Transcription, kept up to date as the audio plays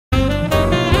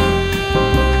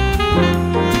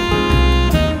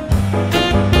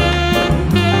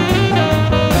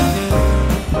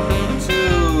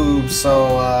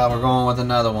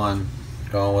one,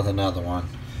 going with another one.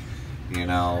 You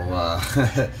know,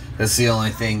 that's the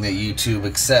only thing that YouTube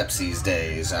accepts these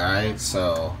days, alright?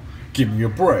 So, give me a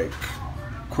break.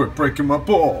 Quit breaking my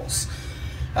balls.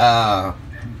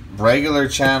 Regular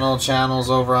channels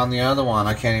over on the other one.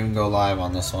 I can't even go live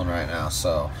on this one right now.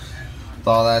 So, with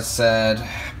all that said,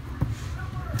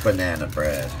 banana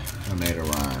bread. I made a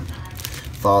rhyme.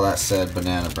 With all that said,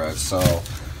 banana bread. So,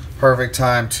 perfect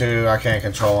time to, I can't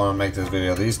control when I make this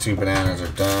video. These 2 bananas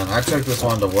are done. I took this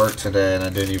one to work today and I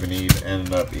didn't even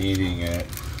end up eating it.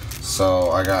 So,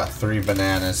 I got 3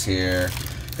 bananas here.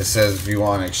 It says if you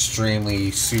want extremely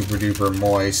super duper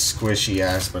moist, squishy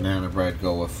ass banana bread,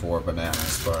 go with 4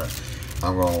 bananas. But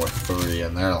I'm going with 3,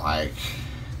 and they're like,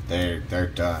 they're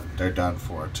done. They're done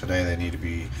for. Today they need to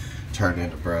be turned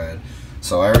into bread.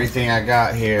 So everything I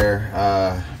got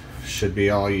here should be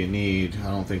all you need. I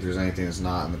don't think there's anything that's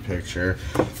not in the picture.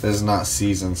 This is not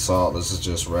seasoned salt. This is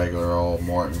just regular old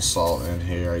Morton salt in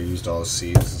here. I used all the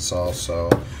seasoned salt, so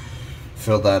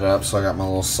filled that up. So I got my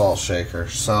little salt shaker.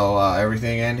 So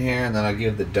everything in here, and then I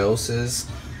give the doses,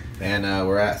 and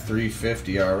we're at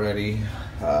 350 already,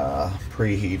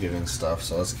 preheated and stuff.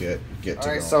 So let's get to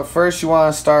going. So first you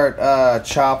want to start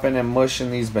chopping and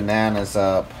mushing these bananas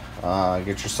up.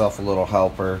 Get yourself a little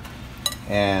helper,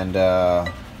 and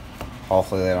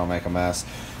hopefully they don't make a mess.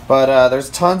 But there's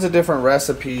tons of different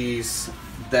recipes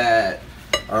that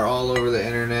are all over the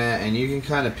internet, and you can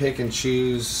kind of pick and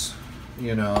choose.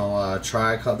 You know,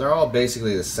 they're all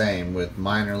basically the same with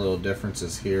minor little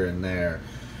differences here and there.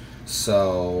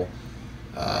 So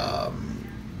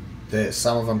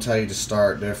some of them tell you to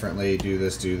start differently, do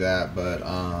this, do that, but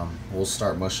we'll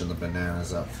start mushing the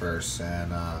bananas up first.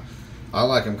 And I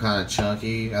like them kind of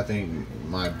chunky. I think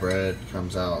my bread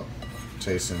comes out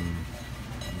tasting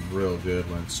real good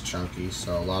when it's chunky,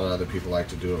 so a lot of other people like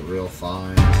to do it real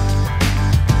fine.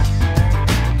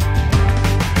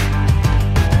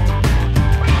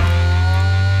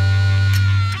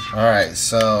 Alright,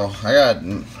 so I got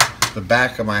the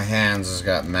back of my hands has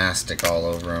got mastic all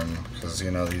over them because,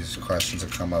 you know, these questions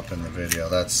have come up in the video.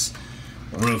 That's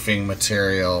roofing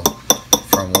material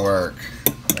from work.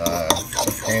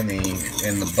 It's a pain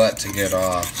in the butt to get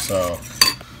off, so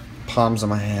palms of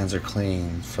my hands are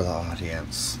clean for the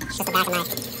audience. Just the back of my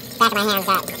hands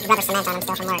got rubber cement on them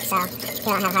still from work, so you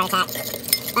don't have a heart attack.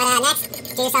 But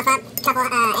next, do yourself up a couple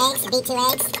eggs, beat 2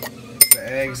 eggs.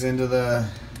 The eggs into the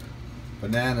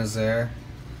bananas there.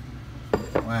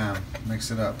 Wow,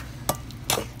 mix it up.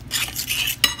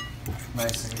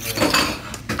 Nice and good.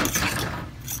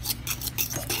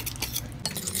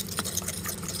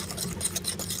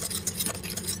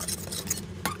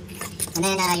 And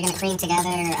then you're going to cream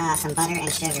together some butter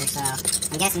and sugar, so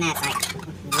I'm guessing that's like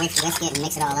whisk it and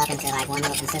mix it all up into like one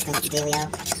little consistent dealio.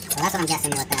 So that's what I'm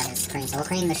guessing what that is, cream. So we'll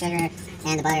cream the sugar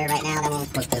and the butter right now, then we'll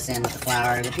put this in with the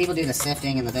flour. The people do the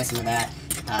sifting and the this and the that.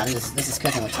 This is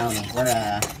cooking with Tony.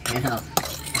 We're, you know,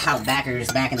 how backers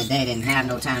back in the day didn't have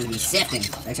no time to be sifting.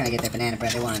 They're trying to get their banana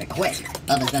bread, they wanted it quick.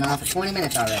 Oven's been off for 20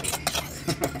 minutes already.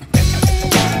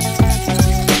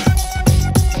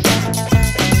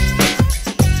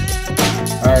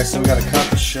 Alright, so we got a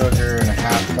cup of sugar and a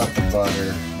half cup of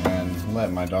butter, and I'm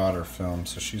letting my daughter film,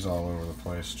 so she's all over the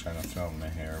place trying to film me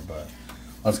here, but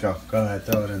let's go. Go ahead,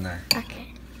 throw it in there.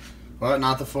 Okay. Well,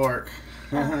 not the fork.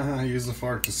 Use the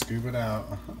fork to scoop it out.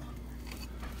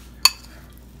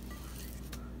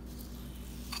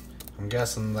 I'm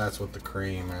guessing that's what the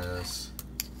cream is.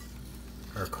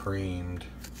 Or creamed.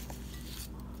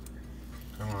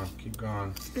 Come on, keep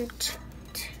going.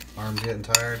 Arms getting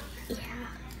tired? Yeah.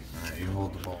 Alright, you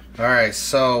hold the bowl. Alright,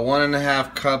 so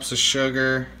 1.5 cups of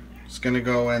sugar. It's gonna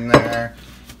go in there.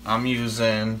 I'm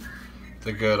using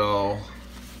the good old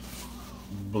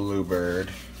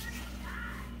Bluebird.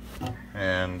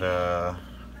 And so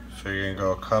you're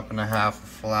gonna go 1.5 cups of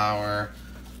flour.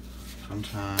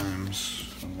 Sometimes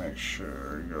make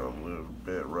sure you go a little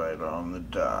bit right on the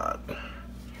dot.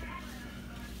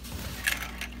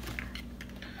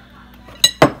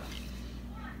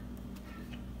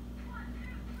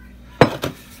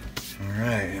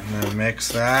 Alright, I'm gonna mix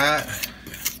that.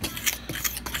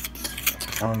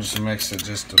 I'm just gonna mix it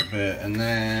just a bit, and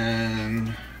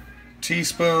then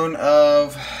teaspoon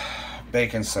of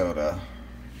baking soda.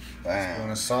 Bam.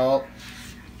 Teaspoon of salt.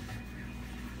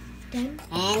 And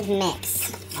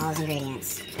mix all those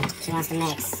ingredients. She wants to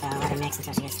mix, so let her mix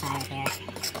until she gets tired here.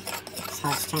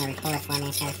 So she's trying to record for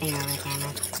me. She's got her finger on the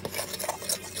camera.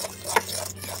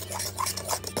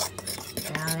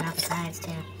 Get all of it off the sides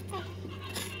too.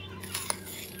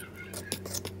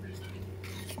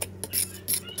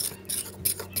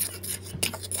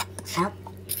 Help?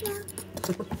 No.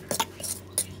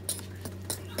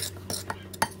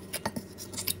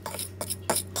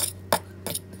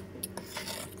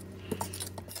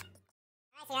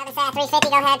 It's 350.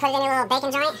 Go ahead, put it in your little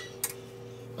bacon joint.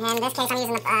 And in this case, I'm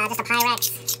using just a Pyrex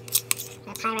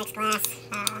glass,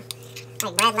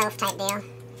 like bread loaf type deal.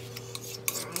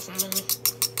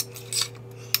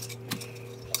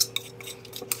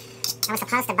 I was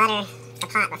supposed to butter the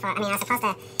pot before. I was supposed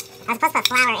to put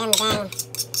flour in the dang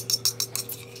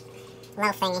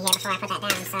loaf thingy here before I put that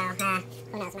down. So who knows?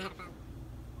 Might have a problem.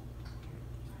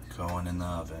 Going in the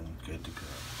oven, good to go.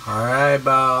 All right,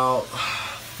 about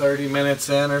 30 minutes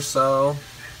in or so.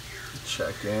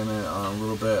 Check in on a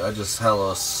little bit. I just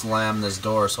hella slammed this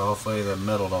door, so hopefully the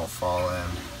middle don't fall in.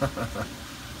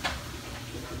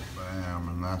 Bam,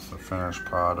 and that's the finished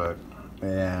product.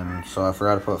 And so I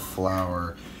forgot to put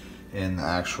flour in the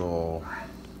actual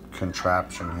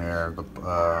contraption here, the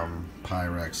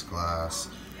Pyrex glass.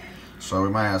 So we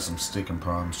might have some sticking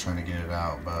problems trying to get it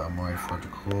out, but I'm waiting for it to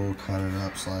cool, cut it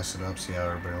up, slice it up, see how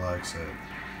everybody likes it.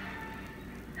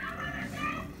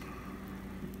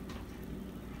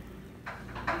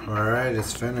 Alright,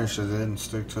 it's finished. It didn't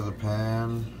stick to the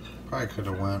pan. Probably could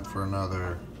have went for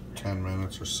another 10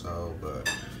 minutes or so,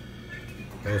 but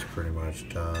it's pretty much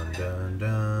done.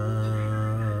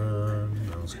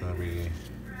 It's gonna be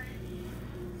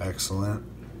excellent.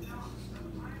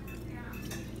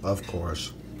 Of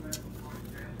course,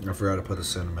 I forgot to put the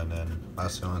cinnamon in.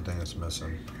 That's the only thing that's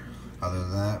missing. Other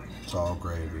than that, it's all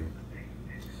gravy.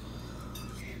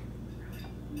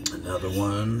 Another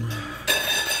one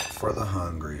for the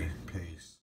hungry. Peace.